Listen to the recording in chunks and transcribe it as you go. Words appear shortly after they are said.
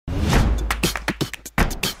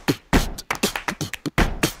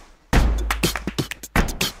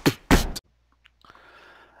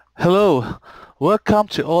Hello, welcome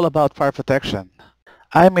to All About Fire Protection.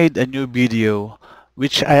 I made a new video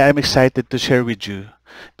which I am excited to share with you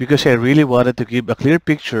because I really wanted to give a clear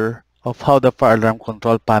picture of how the fire alarm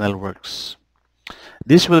control panel works.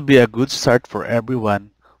 This will be a good start for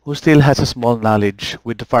everyone who still has a small knowledge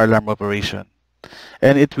with the fire alarm operation,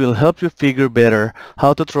 and it will help you figure better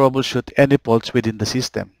how to troubleshoot any faults within the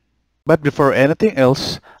system. But before anything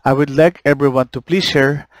else, I would like everyone to please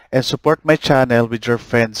share and support my channel with your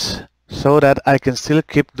friends so that I can still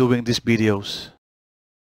keep doing these videos.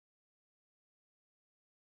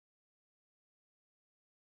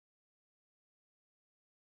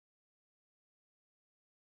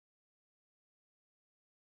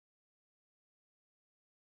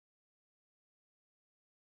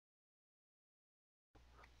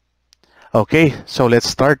 Okay, so let's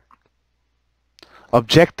start.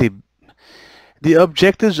 Objective. The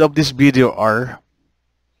objectives of this video are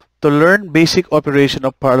to learn basic operation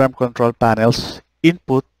of fire alarm control panels,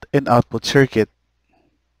 input and output circuit.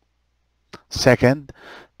 Second,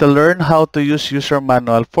 to learn how to use user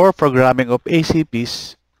manual for programming of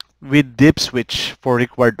ACPs with dip switch for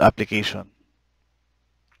required application.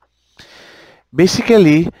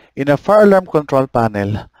 Basically, in a fire alarm control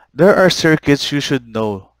panel, there are circuits you should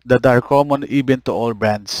know that are common even to all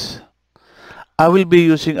brands. I will be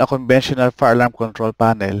using a conventional fire alarm control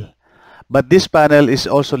panel, but this panel is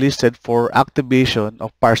also listed for activation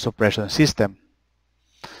of fire suppression system.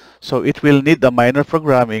 So it will need a minor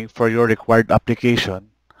programming for your required application,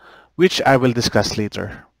 which I will discuss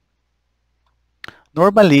later.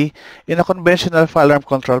 Normally, in a conventional fire alarm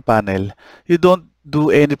control panel, you don't do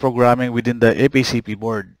any programming within the FACP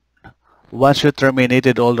board. Once you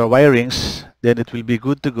terminated all the wirings, then it will be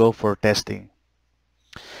good to go for testing.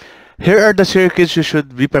 Here are the circuits you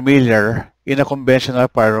should be familiar in a conventional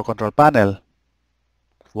fire control panel.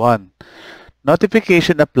 1.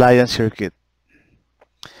 Notification appliance circuit.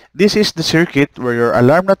 This is the circuit where your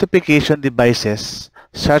alarm notification devices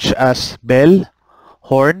such as bell,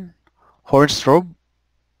 horn strobe,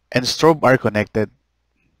 and strobe are connected.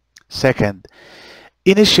 Second,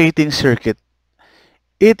 initiating circuit.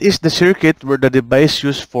 It is the circuit where the device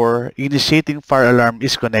used for initiating fire alarm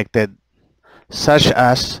is connected, such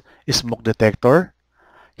as smoke detector,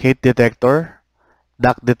 heat detector,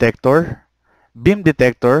 duct detector, beam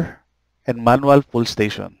detector, and manual pull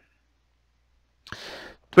station.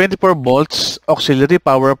 24 volts auxiliary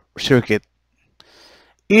power circuit.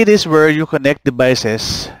 It is where you connect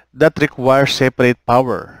devices that require separate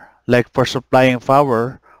power, like for supplying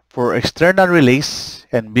power for external relays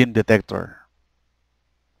and beam detector.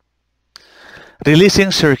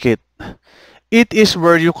 Releasing circuit. It is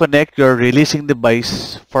where you connect your releasing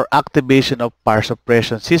device for activation of fire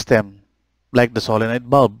suppression system, like the solenoid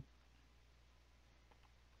bulb.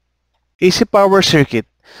 AC power circuit.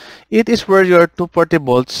 It is where your 240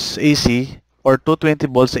 volts AC or 220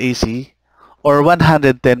 volts AC or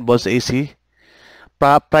 110 volts AC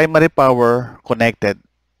primary power connected.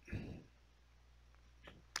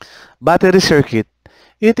 Battery circuit.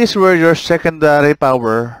 It is where your secondary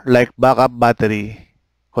power like backup battery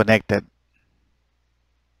connected.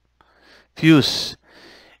 Fuse.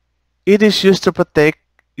 It is used to protect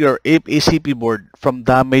your FACP board from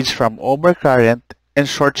damage from overcurrent and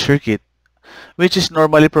short circuit, which is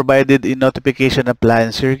normally provided in notification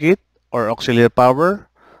appliance circuit or auxiliary power,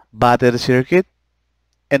 battery circuit,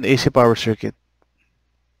 and AC power circuit.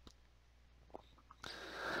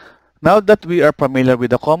 Now that we are familiar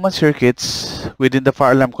with the common circuits within the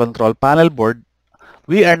fire alarm control panel board,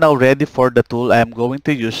 we are now ready for the tool I am going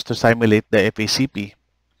to use to simulate the FACP.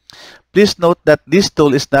 Please note that this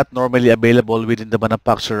tool is not normally available within the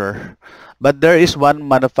manufacturer, but there is one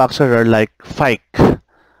manufacturer like Fike,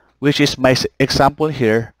 which is my example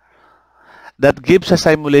here, that gives a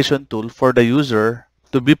simulation tool for the user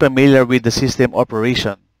to be familiar with the system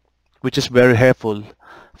operation, which is very helpful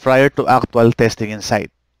prior to actual testing in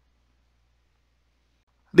site.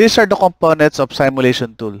 These are the components of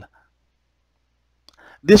simulation tool.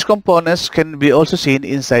 These components can be also seen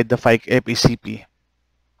inside the Fike FACP.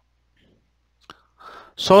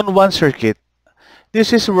 Zone 1 circuit.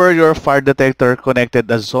 This is where your fire detector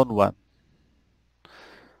connected as Zone 1.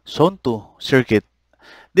 Zone 2 circuit.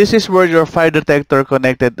 This is where your fire detector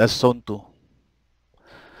connected as Zone 2.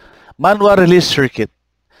 Manual release circuit.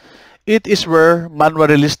 It is where manual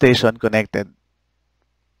release station connected.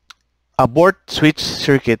 Abort switch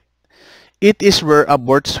circuit. It is where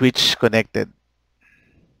abort switch connected.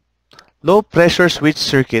 Low pressure switch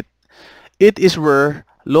circuit. It is where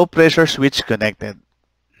low pressure switch connected.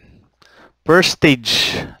 First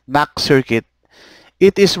stage NAC circuit.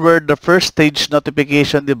 It is where the first stage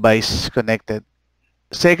notification device connected.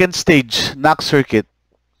 Second stage, NAC circuit.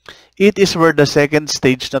 It is where the second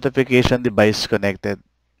stage notification device is connected.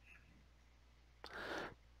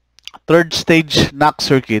 Third stage, NAC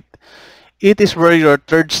circuit. It is where your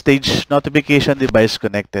third stage notification device is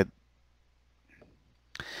connected.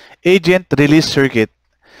 Agent release circuit.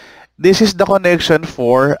 This is the connection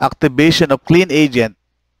for activation of clean agent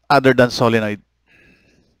other than solenoid.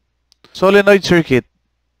 Solenoid circuit.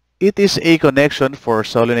 It is a connection for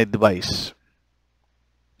solenoid device.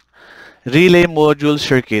 Relay module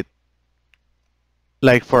circuit,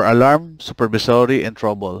 like for alarm, supervisory, and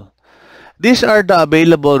trouble. These are the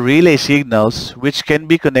available relay signals which can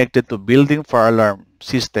be connected to building fire alarm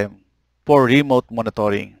system for remote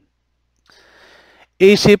monitoring.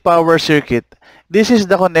 AC power circuit. This is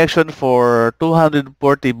the connection for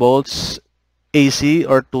 240 volts AC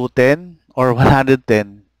or 210 or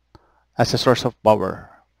 110 as a source of power.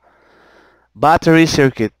 Battery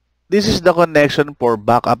circuit. This is the connection for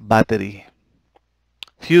backup battery.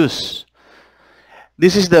 Fuse.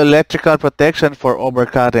 This is the electrical protection for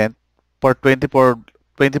overcurrent for 24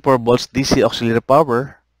 volts DC auxiliary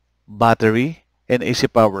power, battery, and AC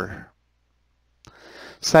power.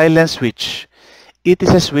 Silent switch. It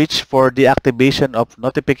is a switch for the activation of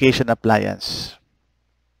notification appliance.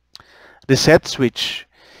 Reset switch.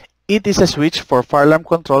 It is a switch for fire alarm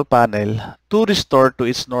control panel to restore to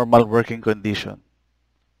its normal working condition.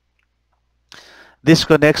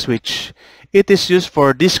 Disconnect switch. It is used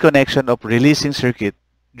for disconnection of releasing circuit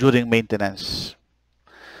during maintenance.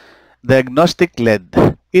 Diagnostic LED.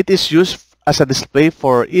 It is used as a display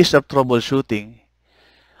for ease of troubleshooting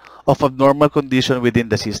of abnormal condition within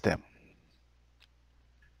the system.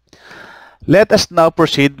 Let us now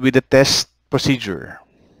proceed with the test procedure.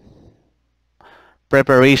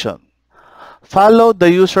 Preparation. Follow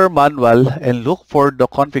the user manual and look for the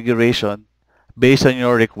configuration based on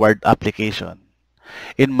your required application.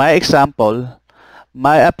 In my example,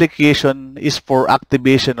 my application is for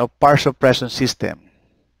activation of fire suppression system,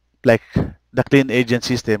 like the Clean Agent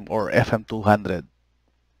System or FM200.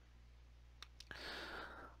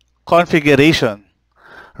 Configuration.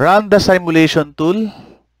 Run the simulation tool.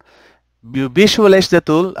 You visualize the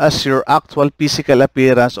tool as your actual physical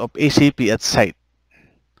appearance of ACP at site.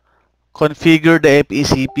 Configure the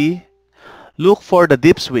FACP. Look for the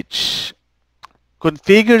dip switch.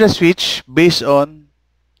 Configure the switch based on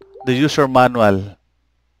the user manual.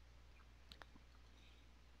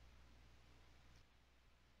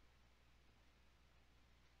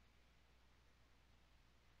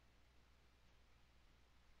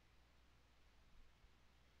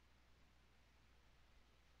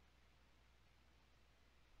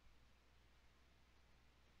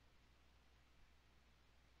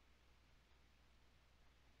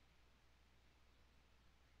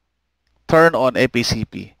 Turn on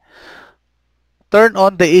FACP. Turn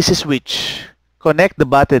on the AC switch. Connect the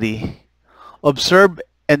battery. Observe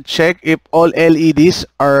and check if all LEDs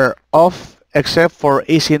are off except for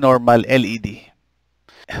AC normal LED.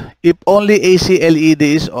 If only AC LED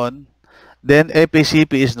is on, then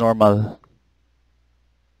FACP is normal.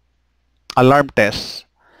 Alarm test.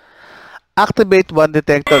 Activate one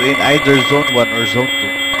detector in either zone 1 or zone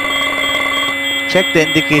 2. Check the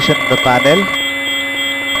indication of the panel.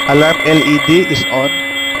 Alarm LED is on,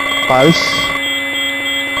 pulse.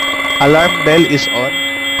 Alarm bell is on,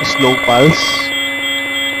 slow pulse.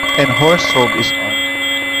 And horn strobe is on.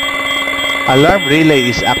 Alarm relay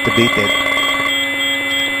is activated.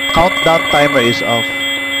 Countdown timer is off.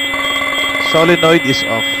 Solenoid is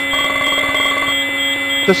off.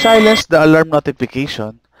 To silence the alarm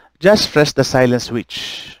notification, just press the silence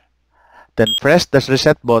switch. Then press the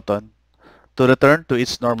reset button to return to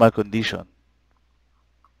its normal condition.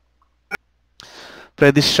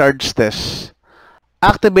 Pre-discharge test.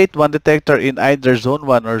 Activate one detector in either zone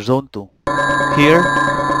 1 or zone 2. Here,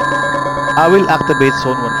 I will activate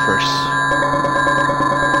zone 1 first.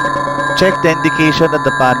 Check the indication at the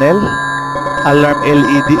panel. Alarm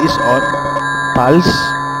LED is on, pulse.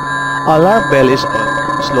 Alarm bell is on,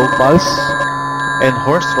 slow pulse. And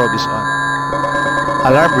horn strobe is on.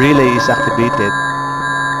 Alarm relay is activated.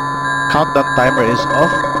 Countdown timer is off.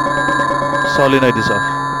 Solenoid is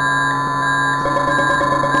off.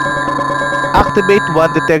 Activate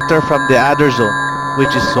one detector from the other zone,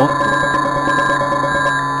 which is zone 2.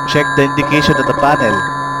 Check the indication of the panel.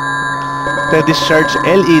 Pre-discharge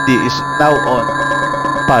LED is now on,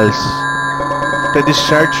 pulse.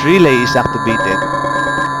 Pre-discharge relay is activated.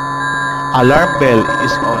 Alarm bell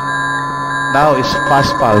is on, now is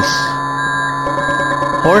fast pulse.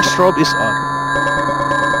 Horn strobe is on.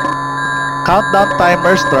 Countdown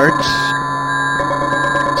timer starts.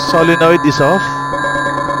 Solenoid is off.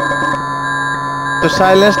 To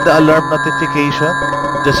silence the alarm notification,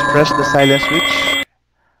 just press the silence switch,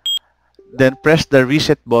 then press the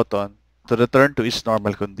reset button to return to its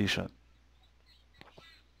normal condition.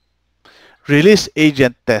 Release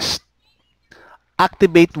agent test.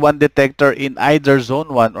 Activate one detector in either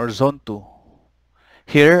Zone 1 or Zone 2.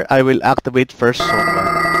 Here, I will activate first Zone 1.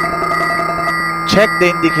 Check the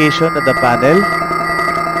indication of the panel.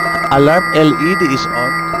 Alarm LED is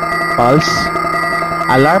on, pulse.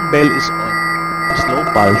 Alarm bell is on, slow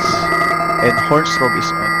pulse. And horn strobe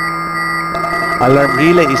is on. Alarm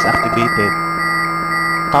relay is activated.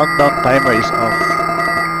 Countdown timer is off.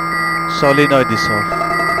 Solenoid is off.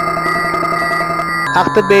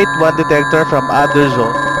 Activate one detector from other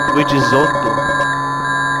zone, which is Zone 2.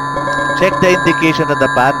 Check the indication of the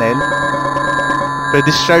panel.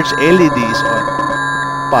 Pre-discharge LED is on.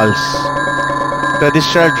 Pulse.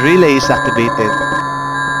 Pre-discharge relay is activated.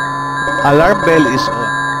 Alarm bell is on.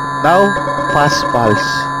 Now, fast pulse.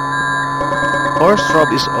 Horn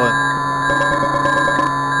strobe is on.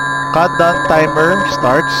 Countdown timer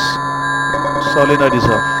starts. Solenoid is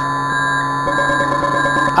off.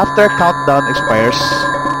 After countdown expires,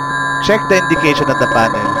 check the indication of the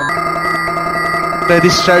panel.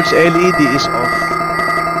 Pre-discharge LED is off.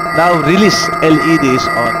 Now release LED is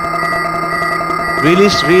on.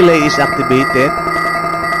 Release relay is activated.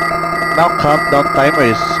 Now countdown timer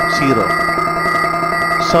is 0.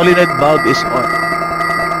 Solenoid valve is on.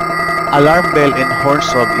 Alarm bell and horn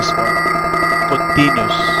strobe is on.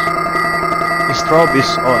 Continuous. Strobe is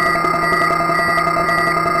on.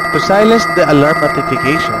 To silence the alarm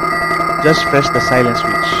notification, just press the silence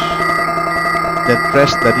switch. Then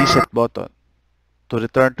press the reset button to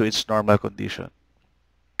return to its normal condition.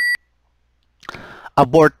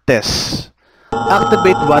 Abort test.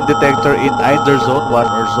 Activate one detector in either Zone 1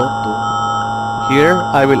 or Zone 2. Here,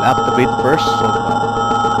 I will activate first Zone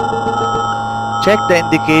 1. Check the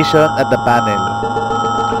indication at the panel.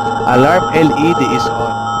 Alarm LED is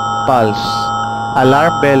on, pulse.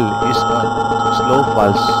 Alarm bell is on, slow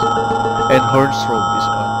pulse. And horn strobe is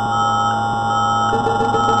on.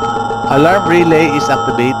 Alarm relay is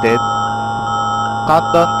activated.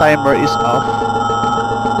 Countdown timer is off.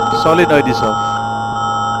 Solenoid is off.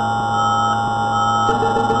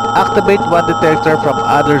 Activate one detector from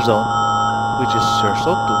other zone, which is your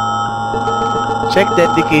Zone 2. Check the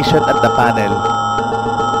indication at the panel.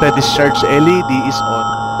 Pre-discharge LED is on,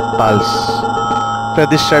 pulse.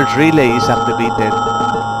 Pre-discharge relay is activated.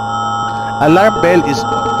 Alarm bell is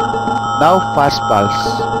on. Now fast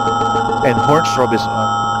pulse. And horn strobe is on.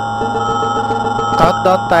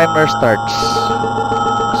 Countdown timer starts.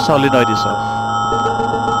 Solenoid is off.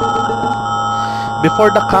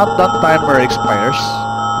 Before the countdown timer expires,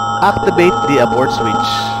 activate the abort switch.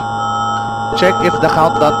 Check if the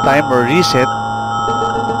countdown timer reset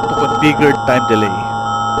to configured time delay.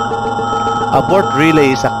 Abort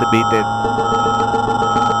relay is activated.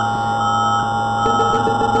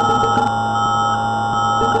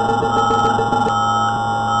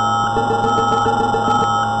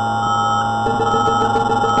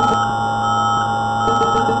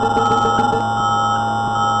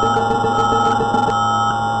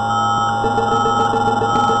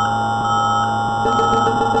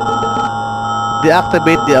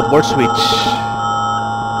 Deactivate the abort switch.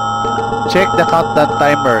 Check the countdown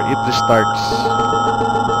timer if restarts.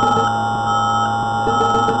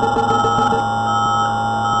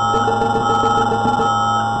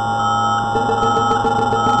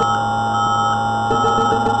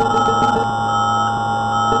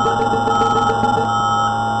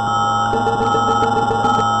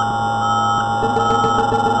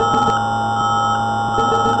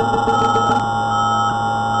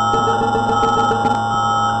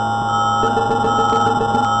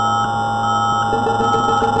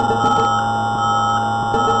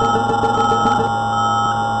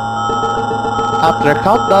 After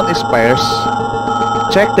countdown expires,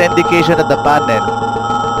 check the indication at the panel.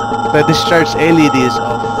 Pre-discharge LED is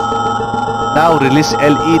off. Now release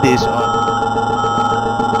LED is on.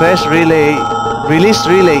 Release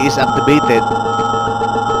relay is activated.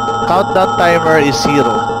 Countdown timer is 0.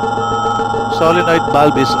 Solenoid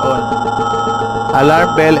valve is on.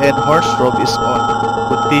 Alarm bell and horn strobe is on.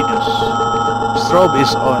 Continuous. Strobe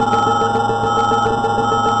is on.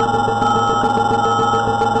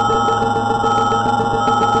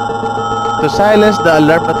 To silence the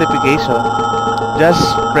alarm notification, just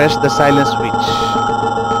press the silence switch.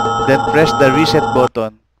 Then press the reset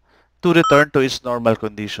button to return to its normal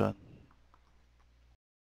condition.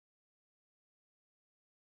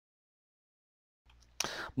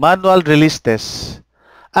 Manual release test.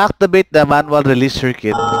 Activate the manual release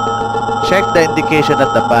circuit. Check the indication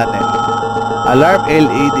at the panel. Alarm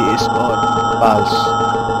LED is on. Pulse.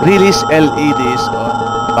 Release LED is on.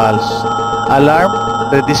 Pulse. Alarm,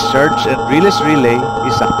 discharge, and release relay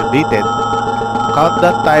is activated.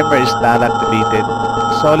 Countdown timer is non-activated.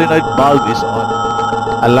 Solenoid valve is on.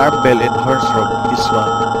 Alarm bell and horn strobe is on.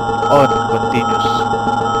 On. Continuous.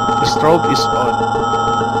 Strobe is on.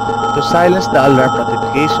 To silence the alarm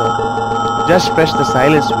notification, just press the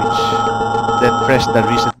silence switch, then press the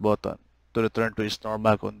reset button to return to its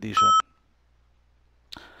normal condition.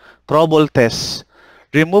 Trouble test.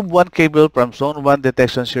 Remove one cable from Zone 1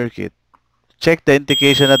 detection circuit. Check the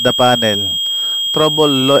indication at the panel.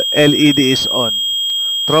 Trouble LED is on.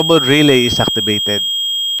 Trouble relay is activated.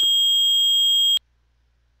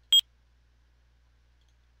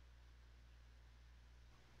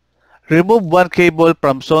 Remove one cable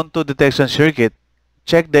from Zone 2 detection circuit.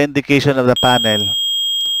 Check the indication of the panel.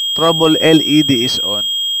 Trouble LED is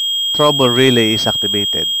on. Trouble relay is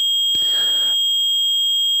activated.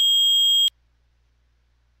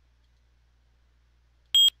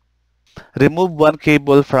 Remove one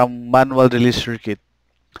cable from manual release circuit.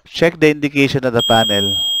 Check the indication of the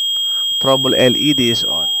panel. Trouble LED is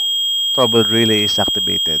on. Trouble relay is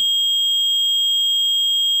activated.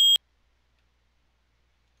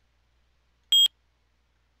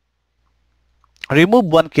 Remove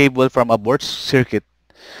one cable from a board circuit.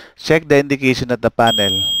 Check the indication of the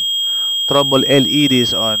panel. Trouble LED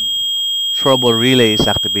is on. Trouble relay is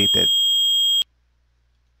activated.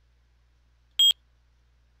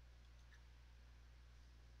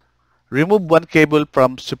 Remove one cable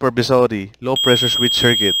from supervisory low pressure switch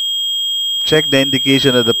circuit. Check the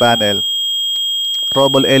indication of the panel.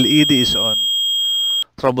 Trouble LED is on.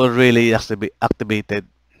 Trouble relay is activated.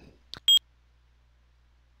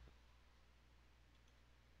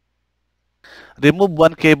 Remove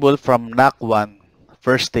one cable from NAC 1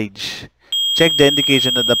 first stage. Check the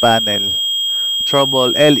indication of the panel.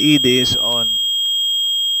 Trouble LED is on.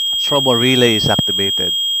 Trouble relay is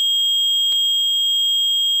activated.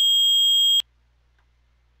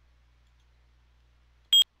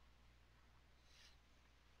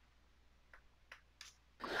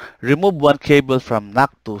 Remove one cable from NAC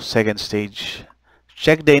 2 second stage.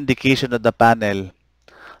 Check the indication of the panel.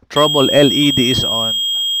 Trouble LED is on.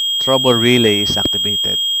 Trouble relay is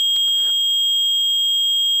activated.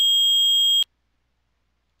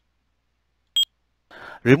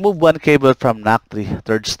 Remove one cable from NAC 3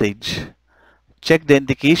 third stage. Check the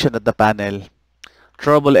indication of the panel.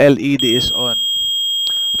 Trouble LED is on.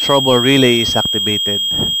 Trouble relay is activated.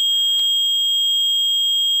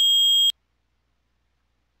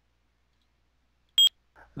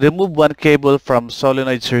 Remove one cable from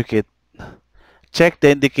solenoid circuit. Check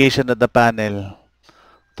the indication of the panel.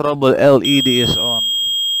 Trouble LED is on.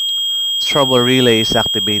 Trouble relay is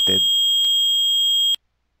activated.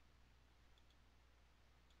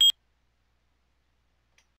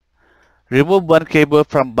 Remove one cable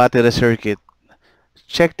from battery circuit.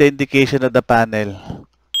 Check the indication of the panel.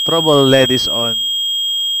 Trouble LED is on.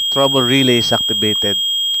 Trouble relay is activated.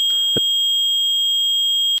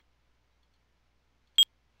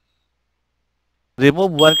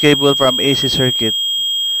 Remove one cable from AC circuit.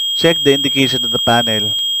 Check the indication of the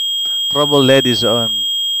panel. Trouble LED is on.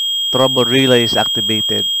 Trouble relay is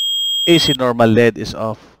activated. AC normal LED is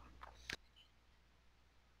off.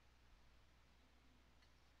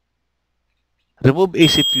 Remove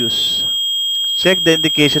AC fuse. Check the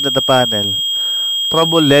indication of the panel.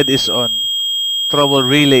 Trouble LED is on. Trouble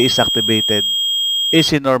relay is activated.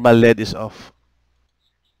 AC normal LED is off.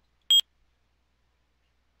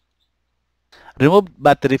 Remove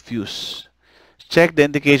battery fuse. Check the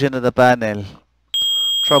indication of the panel.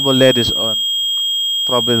 Trouble LED is on.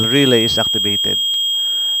 Trouble relay is activated.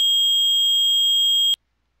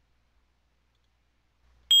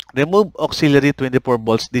 Remove auxiliary 24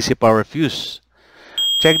 volts DC power fuse.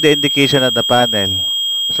 Check the indication of the panel.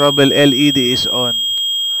 Trouble LED is on.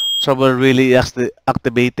 Trouble relay is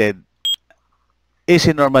activated.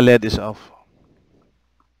 AC normal LED is off.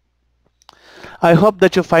 I hope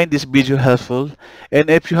that you find this video helpful, and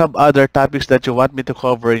if you have other topics that you want me to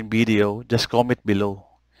cover in video, just comment below.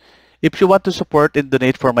 If you want to support and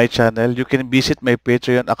donate for my channel, you can visit my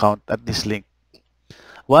Patreon account at this link.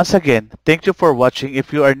 Once again, thank you for watching.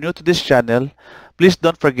 If you are new to this channel, please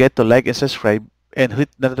don't forget to like and subscribe and hit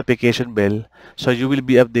the notification bell so you will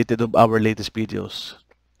be updated of our latest videos.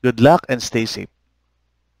 Good luck and stay safe.